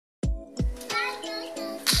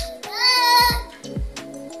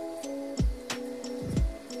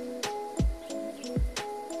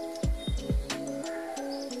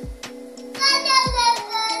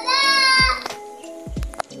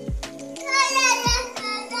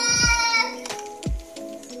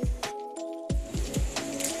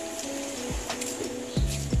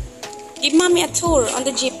Give mommy a tour on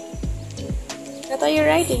the Jeep. What are you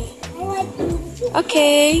riding? I like to.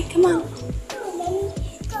 Okay, come on.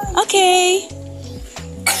 Okay.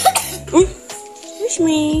 Excuse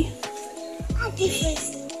me. I'll do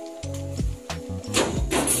first.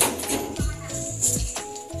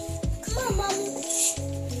 Come on, mommy.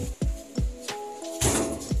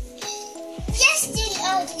 Just do it,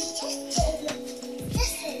 Audrey. Just do it.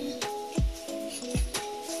 Just do it.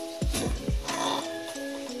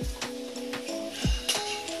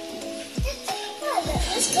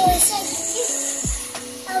 Let's go inside the Jeep.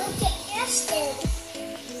 I will get Justin.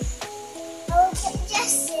 I will get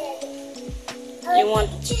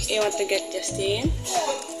Justin. You want to get Justin?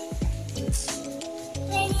 Yeah.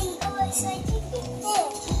 When you go inside the Jeep, there.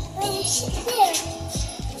 When you sit there.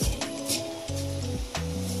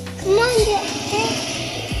 Come on, there.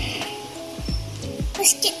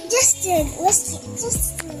 Let's get Justin. Let's get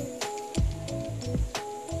Justin.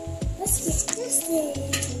 Let's get Justin.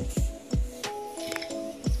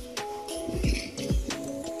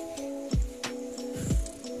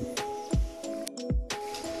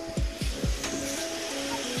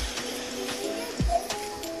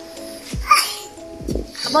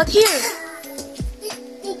 How about here?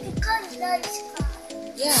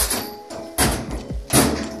 Yeah.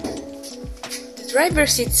 The driver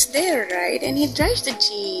sits there, right? And he drives the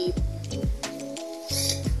Jeep.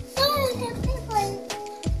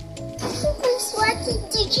 People's watching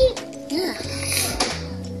the Jeep. Yeah.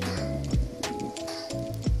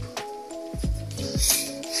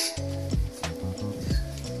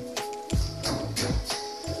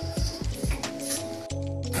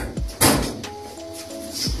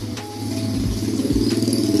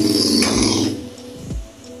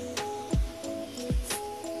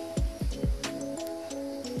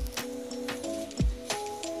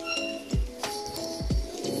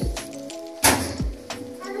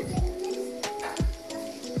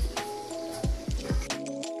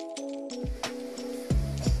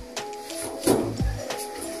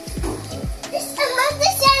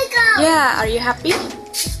 Yeah, are you happy?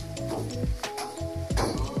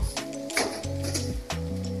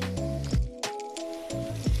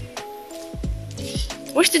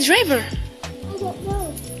 Where's the driver? I don't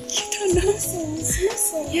know. You don't know? It's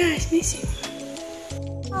missing. Yeah, it's missing.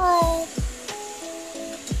 Hi.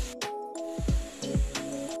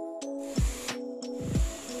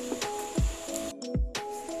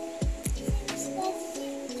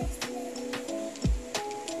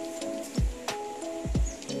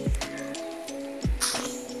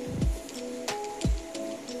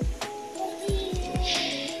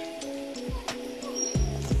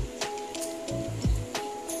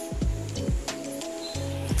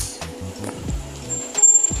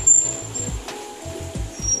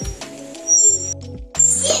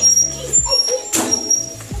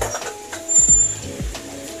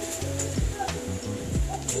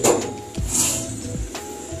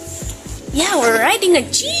 Yeah, we're riding a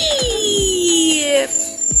Jeep.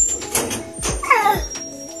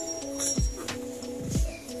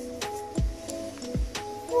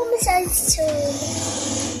 Mama says to.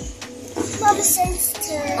 Mama says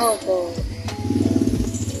to. Oh, boy.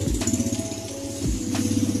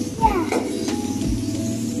 Yeah.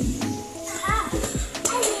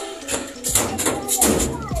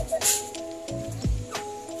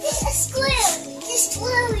 It's a square. It's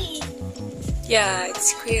squirrely. Yeah,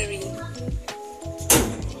 it's query.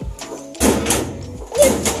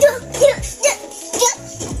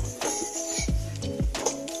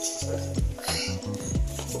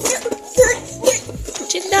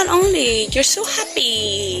 Sit down only. You're so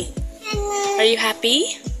happy. Are you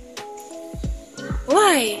happy?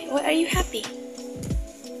 Why? Why are you happy?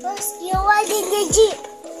 Because you're riding the Jeep.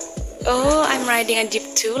 Oh, I'm riding a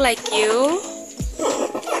Jeep too, like you.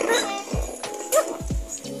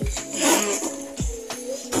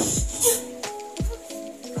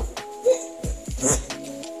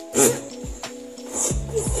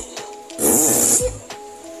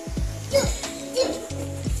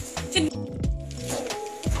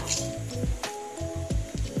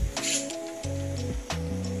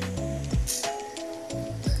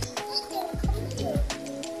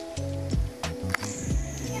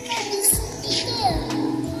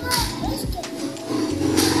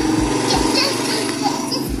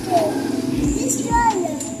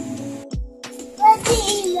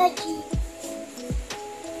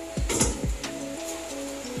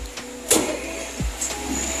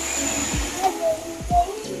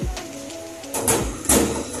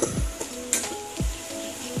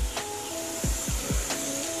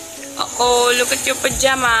 Oh, look at your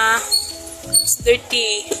pajama. It's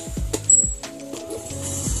dirty.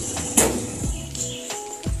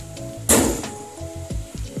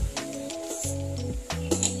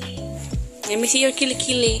 Let me see your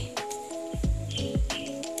kilikili.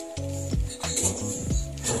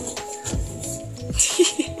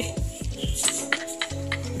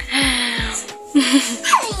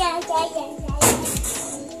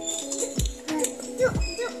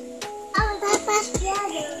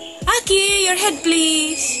 Aki, your head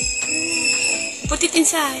please. Put it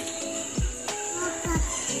inside.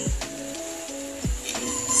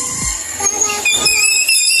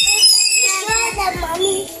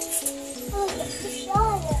 Mommy.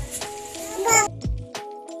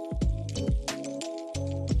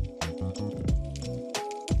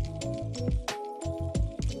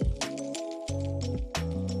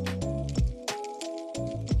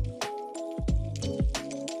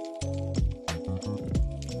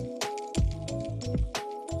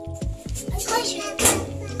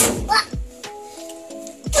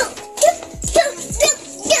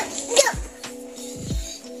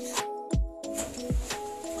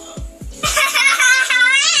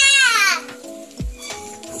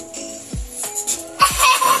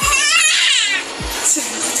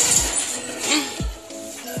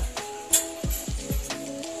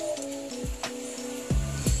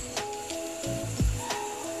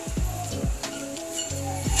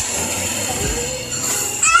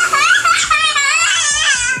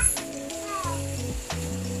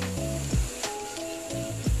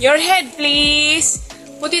 Your head, please.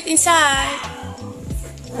 Put it inside.